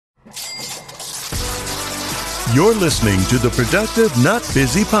You're listening to the Productive Not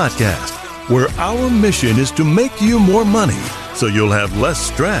Busy podcast, where our mission is to make you more money so you'll have less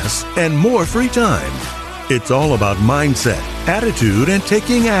stress and more free time. It's all about mindset, attitude, and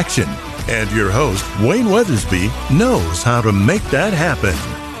taking action. And your host, Wayne Weathersby, knows how to make that happen.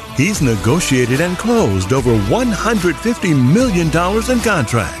 He's negotiated and closed over $150 million in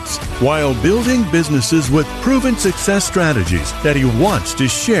contracts while building businesses with proven success strategies that he wants to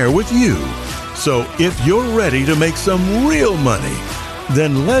share with you. So if you're ready to make some real money,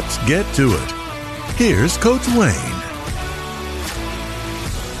 then let's get to it. Here's Coach Wayne.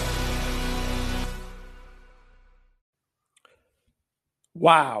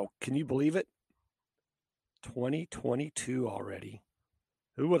 Wow, can you believe it? 2022 already.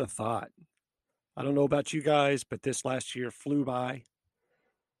 Who would have thought? I don't know about you guys, but this last year flew by.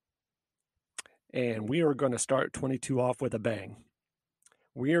 And we are going to start 22 off with a bang.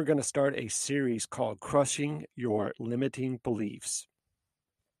 We are going to start a series called Crushing Your Limiting Beliefs.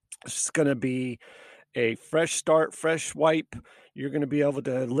 It's going to be a fresh start, fresh wipe. You're going to be able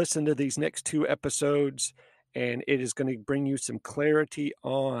to listen to these next 2 episodes, and it is going to bring you some clarity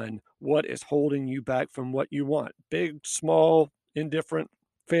on what is holding you back from what you want. Big, small, indifferent,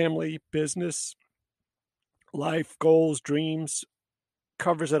 family, business, life, goals, dreams,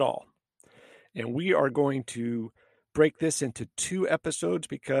 covers it all. And we are going to break this into 2 episodes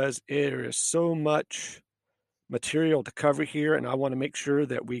because there is so much material to cover here, and I want to make sure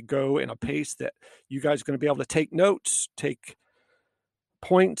that we go in a pace that you guys are going to be able to take notes, take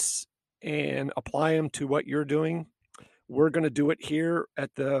points, and apply them to what you're doing. We're going to do it here at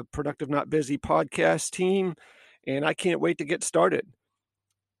the Productive Not Busy podcast team, and I can't wait to get started.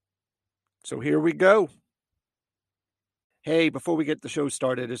 So here we go. Hey, before we get the show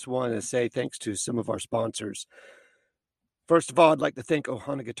started, I just want to say thanks to some of our sponsors. First of all, I'd like to thank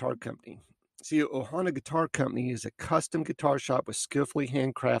Ohana Guitar Company. See, Ohana Guitar Company is a custom guitar shop with skillfully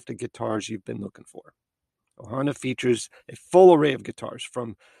handcrafted guitars you've been looking for. Ohana features a full array of guitars,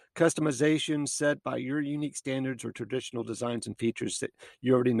 from customization set by your unique standards or traditional designs and features that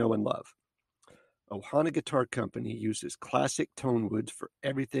you already know and love. Ohana Guitar Company uses classic tone woods for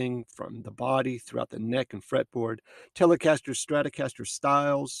everything from the body throughout the neck and fretboard. Telecaster, Stratocaster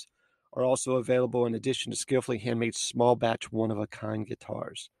styles are also available in addition to skillfully handmade small batch one-of-a-kind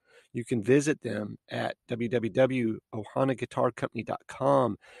guitars. You can visit them at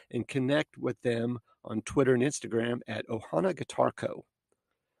www.ohanaguitarcompany.com and connect with them on Twitter and Instagram at Ohana Guitar Co.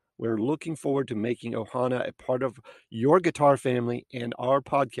 We're looking forward to making Ohana a part of your guitar family and our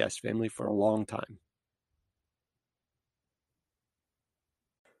podcast family for a long time.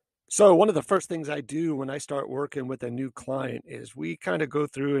 So one of the first things I do when I start working with a new client is we kind of go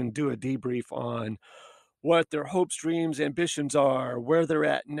through and do a debrief on what their hopes, dreams, ambitions are, where they're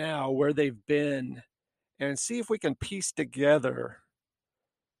at now, where they've been, and see if we can piece together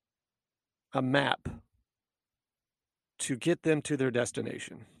a map to get them to their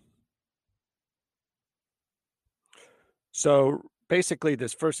destination. So basically,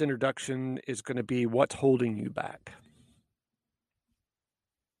 this first introduction is going to be what's holding you back.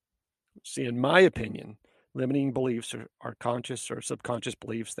 See, in my opinion, limiting beliefs are conscious or subconscious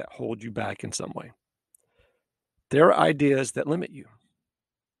beliefs that hold you back in some way. They're ideas that limit you,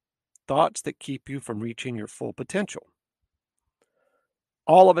 thoughts that keep you from reaching your full potential.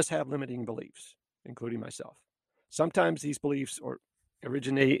 All of us have limiting beliefs, including myself. Sometimes these beliefs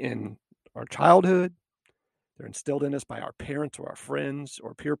originate in our childhood. They're instilled in us by our parents or our friends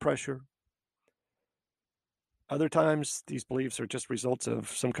or peer pressure. Other times, these beliefs are just results of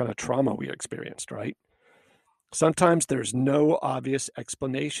some kind of trauma we experienced, right? Sometimes there's no obvious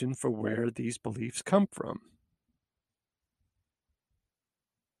explanation for where these beliefs come from.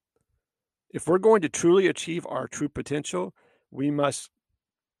 If we're going to truly achieve our true potential, we must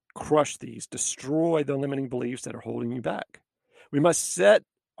crush these, destroy the limiting beliefs that are holding you back. We must set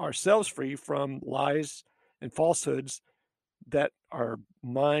ourselves free from lies and falsehoods that our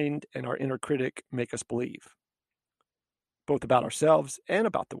mind and our inner critic make us believe, both about ourselves and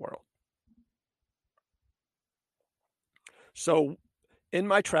about the world. So in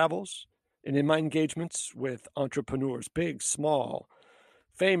my travels and in my engagements with entrepreneurs, big, small,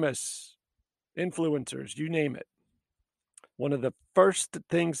 famous, influencers, you name it, one of the first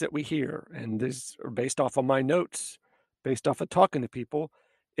things that we hear, and these are based off of my notes, based off of talking to people,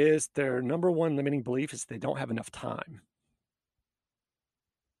 is their number one limiting belief is they don't have enough time.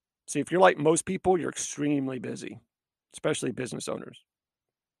 See, if you're like most people, you're extremely busy, especially business owners,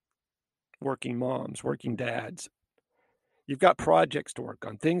 working moms, working dads. You've got projects to work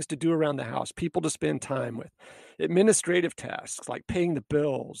on, things to do around the house, people to spend time with, administrative tasks like paying the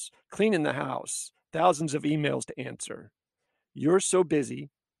bills, cleaning the house, thousands of emails to answer. You're so busy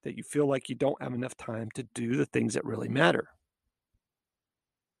that you feel like you don't have enough time to do the things that really matter,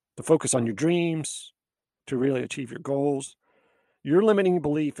 to focus on your dreams, to really achieve your goals. Your limiting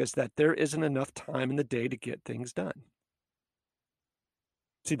belief is that there isn't enough time in the day to get things done.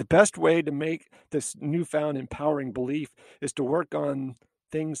 See, the best way to make this newfound empowering belief is to work on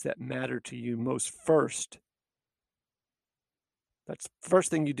things that matter to you most first. That's the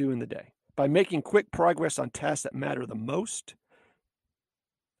first thing you do in the day. By making quick progress on tasks that matter the most,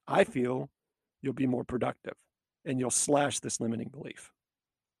 I feel you'll be more productive and you'll slash this limiting belief.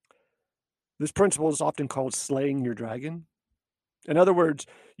 This principle is often called slaying your dragon. In other words,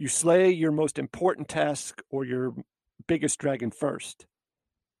 you slay your most important task or your biggest dragon first.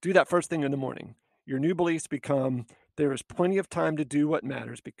 Do that first thing in the morning. Your new beliefs become, there is plenty of time to do what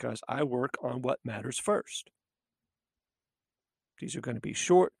matters because I work on what matters first. These are going to be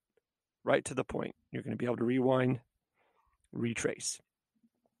short, right to the point. You're going to be able to rewind, retrace.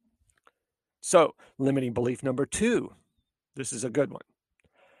 So, limiting belief number 2. This is a good one.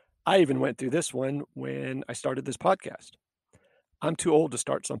 I even went through this one when I started this podcast. I'm too old to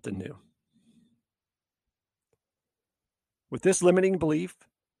start something new. With this limiting belief,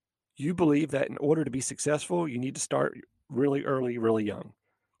 you believe that in order to be successful, you need to start really early, really young.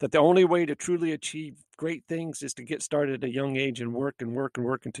 That the only way to truly achieve great things is to get started at a young age and work and work and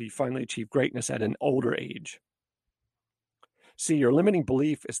work until you finally achieve greatness at an older age. See, your limiting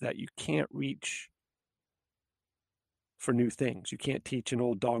belief is that you can't reach for new things. You can't teach an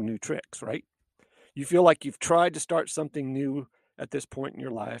old dog new tricks, right? You feel like you've tried to start something new at this point in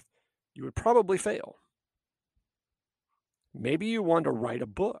your life, you would probably fail. Maybe you want to write a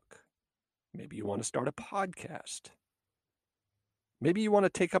book. Maybe you want to start a podcast. Maybe you want to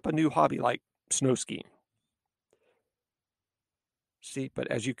take up a new hobby like snow skiing. See, but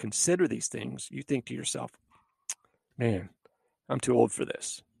as you consider these things, you think to yourself, man, I'm too old for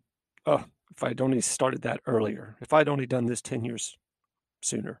this. Oh, if I'd only started that earlier, if I'd only done this 10 years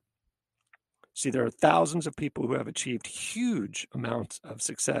sooner. See, there are thousands of people who have achieved huge amounts of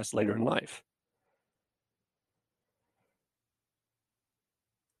success later in life.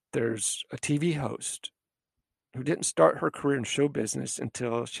 There's a TV host who didn't start her career in show business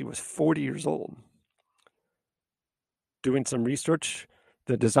until she was 40 years old. Doing some research,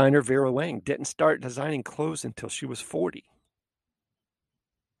 the designer Vera Wang didn't start designing clothes until she was 40.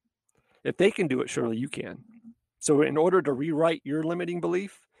 If they can do it, surely you can. So in order to rewrite your limiting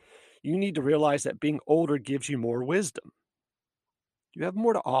belief, you need to realize that being older gives you more wisdom. You have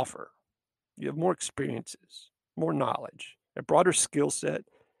more to offer. You have more experiences, more knowledge, a broader skill set,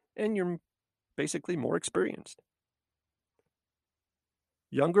 and you're basically more experienced.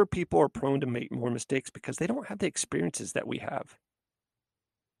 Younger people are prone to make more mistakes because they don't have the experiences that we have.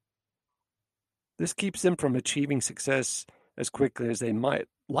 This keeps them from achieving success as quickly as they might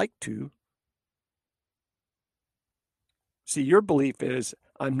like to. See, your belief is,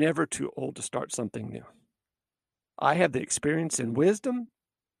 I'm never too old to start something new. I have the experience and wisdom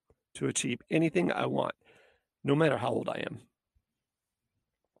to achieve anything I want, no matter how old I am.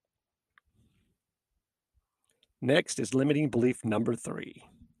 Next is limiting belief number 3.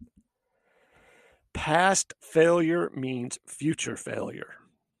 Past failure means future failure.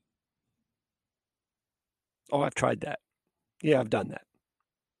 Oh, I've tried that. Yeah, I've done that.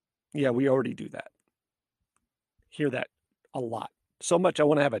 Yeah, we already do that. Hear that a lot. So much I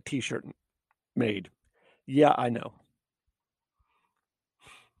want to have a t-shirt made. Yeah, I know.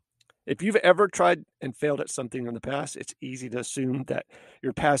 If you've ever tried and failed at something in the past, it's easy to assume that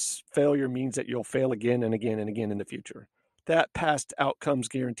your past failure means that you'll fail again and again and again in the future. That past outcomes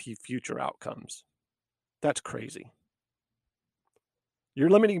guarantee future outcomes. That's crazy. Your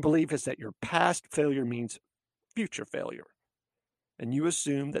limiting belief is that your past failure means future failure, and you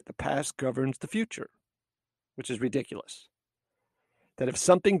assume that the past governs the future, which is ridiculous. That if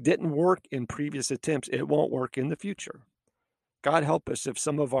something didn't work in previous attempts, it won't work in the future. God help us if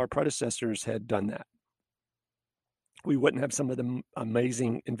some of our predecessors had done that. We wouldn't have some of the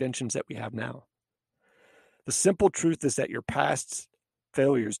amazing inventions that we have now. The simple truth is that your past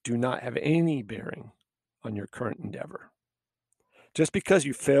failures do not have any bearing on your current endeavor. Just because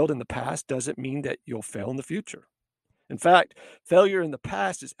you failed in the past doesn't mean that you'll fail in the future. In fact, failure in the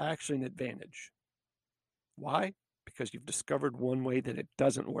past is actually an advantage. Why? Because you've discovered one way that it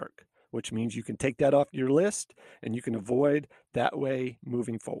doesn't work, which means you can take that off your list and you can avoid that way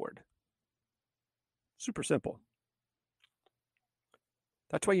moving forward. Super simple.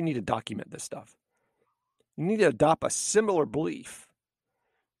 That's why you need to document this stuff. You need to adopt a similar belief.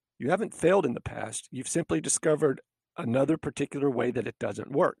 You haven't failed in the past. You've simply discovered another particular way that it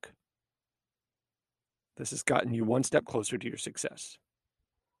doesn't work. This has gotten you one step closer to your success.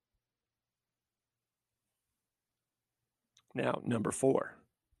 Now, number 4,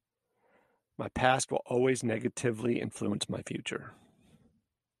 my past will always negatively influence my future.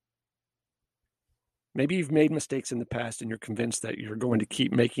 Maybe you've made mistakes in the past and you're convinced that you're going to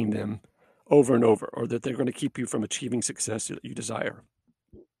keep making them over and over, or that they're going to keep you from achieving success that you desire.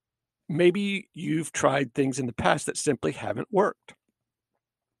 Maybe you've tried things in the past that simply haven't worked.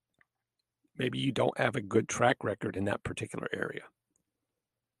 Maybe you don't have a good track record in that particular area.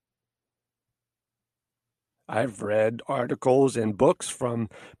 I've read articles and books from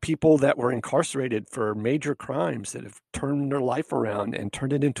people that were incarcerated for major crimes that have turned their life around and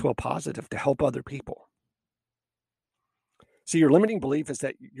turned it into a positive to help other people. See, your limiting belief is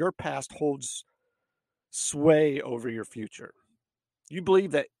that your past holds sway over your future. You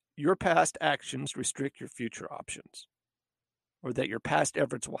believe that your past actions restrict your future options, or that your past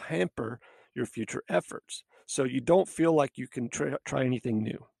efforts will hamper your future efforts, so you don't feel like you can try anything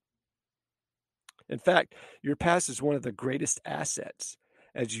new. In fact, your past is one of the greatest assets.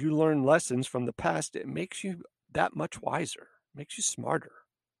 As you learn lessons from the past, it makes you that much wiser, makes you smarter.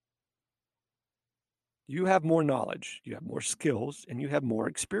 You have more knowledge, you have more skills, and you have more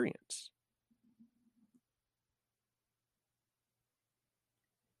experience.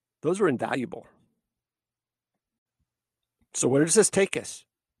 Those are invaluable. So where does this take us?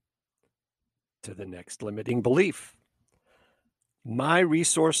 To the next limiting belief. My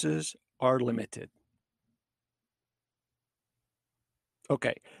resources are limited.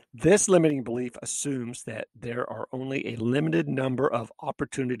 Okay, this limiting belief assumes that there are only a limited number of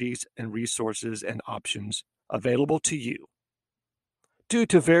opportunities and resources and options available to you due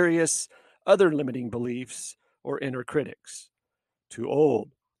to various other limiting beliefs or inner critics. Too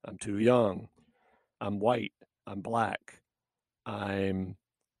old, I'm too young, I'm white, I'm black, I'm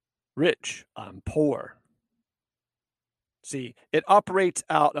rich, I'm poor. See, it operates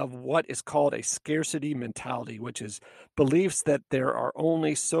out of what is called a scarcity mentality, which is beliefs that there are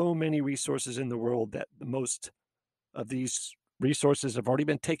only so many resources in the world, that most of these resources have already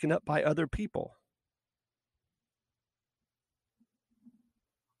been taken up by other people.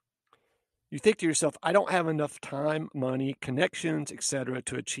 You think to yourself, I don't have enough time, money, connections, etc.,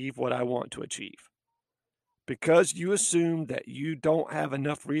 to achieve what I want to achieve. Because you assume that you don't have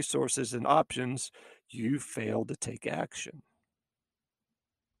enough resources and options, you fail to take action.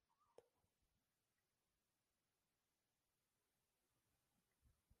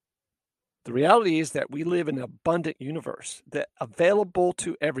 The reality is that we live in an abundant universe that available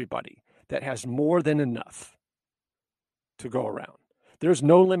to everybody, that has more than enough to go around. There's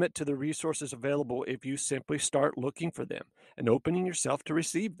no limit to the resources available if you simply start looking for them and opening yourself to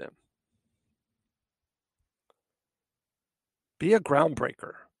receive them. Be a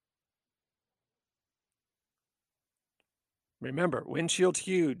groundbreaker. Remember, windshield's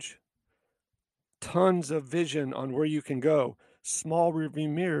huge. Tons of vision on where you can go. Small rearview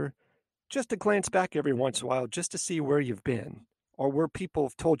mirror, just to glance back every once in a while just to see where you've been or where people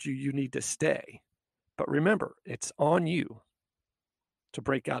have told you you need to stay. But remember, it's on you to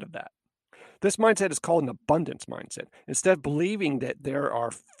break out of that. This mindset is called an abundance mindset. Instead of believing that there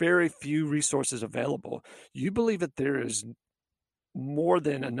are very few resources available, you believe that there is more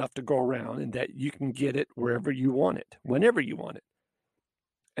than enough to go around and that you can get it wherever you want it, whenever you want it.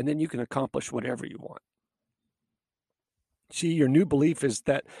 And then you can accomplish whatever you want. See, your new belief is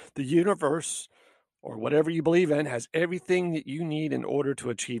that the universe, or whatever you believe in, has everything that you need in order to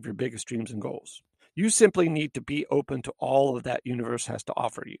achieve your biggest dreams and goals. You simply need to be open to all of that universe has to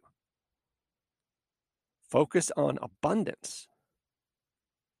offer you. Focus on abundance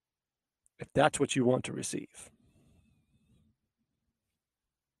if that's what you want to receive.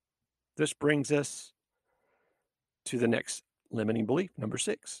 This brings us to the next limiting belief, number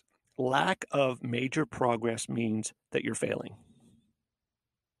 6. Lack of major progress means that you're failing.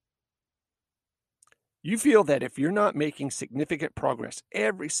 You feel that if you're not making significant progress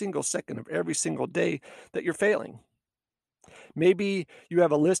every single second of every single day, that you're failing. Maybe you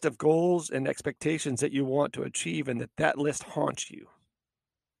have a list of goals and expectations that you want to achieve, and that list haunts you.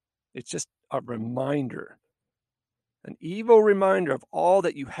 It's just a reminder, an evil reminder of all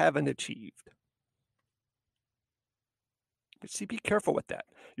that you haven't achieved. But see, be careful with that.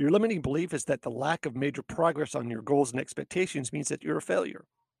 Your limiting belief is that the lack of major progress on your goals and expectations means that you're a failure.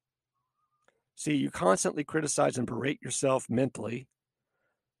 See, you constantly criticize and berate yourself mentally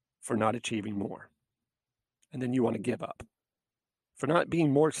for not achieving more. And then you want to give up, for not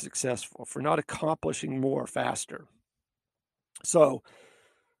being more successful, for not accomplishing more faster. So,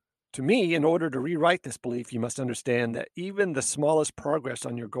 to me, in order to rewrite this belief, you must understand that even the smallest progress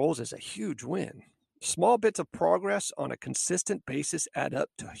on your goals is a huge win. Small bits of progress on a consistent basis add up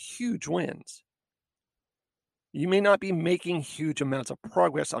to huge wins. You may not be making huge amounts of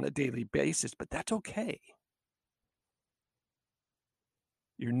progress on a daily basis, but that's okay.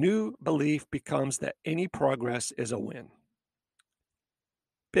 Your new belief becomes that any progress is a win,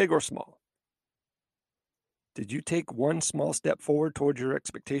 big or small. Did you take one small step forward towards your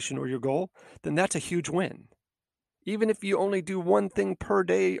expectation or your goal? Then that's a huge win. Even if you only do one thing per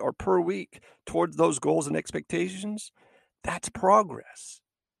day or per week towards those goals and expectations, that's progress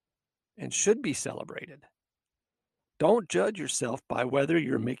and should be celebrated. Don't judge yourself by whether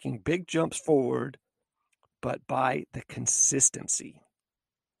you're making big jumps forward, but by the consistency.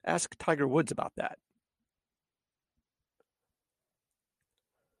 Ask Tiger Woods about that.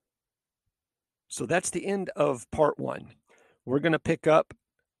 So that's the end of part 1. We're going to pick up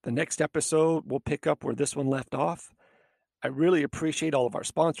the next episode. We'll pick up where this one left off. I really appreciate all of our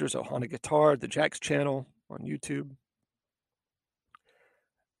sponsors, Ohana Guitar, the Jack's channel on YouTube.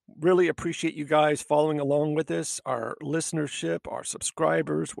 Really appreciate you guys following along with us, our listenership, our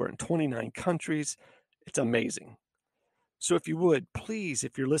subscribers. We're in 29 countries. It's amazing. So if you would, please,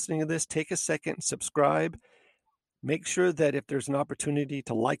 if you're listening to this, take a second and subscribe. Make sure that if there's an opportunity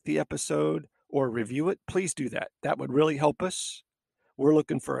to like the episode or review it, please do that. That would really help us. We're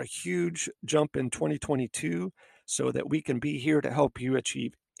looking for a huge jump in 2022 so that we can be here to help you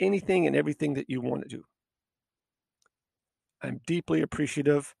achieve anything and everything that you want to do. I'm deeply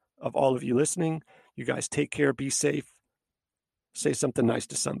appreciative of all of you listening. You guys take care, be safe, say something nice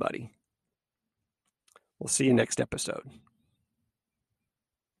to somebody. We'll see you next episode.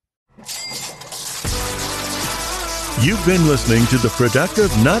 You've been listening to the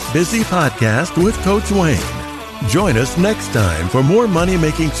Productive Not Busy podcast with Coach Wayne. Join us next time for more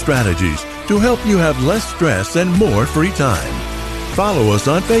money-making strategies to help you have less stress and more free time. Follow us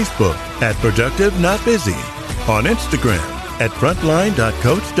on Facebook at Productive Not Busy, on Instagram at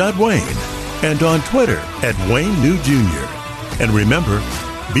frontline.coach.wayne, and on Twitter at Wayne New Jr. And remember,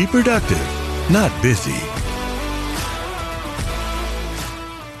 be productive, not busy.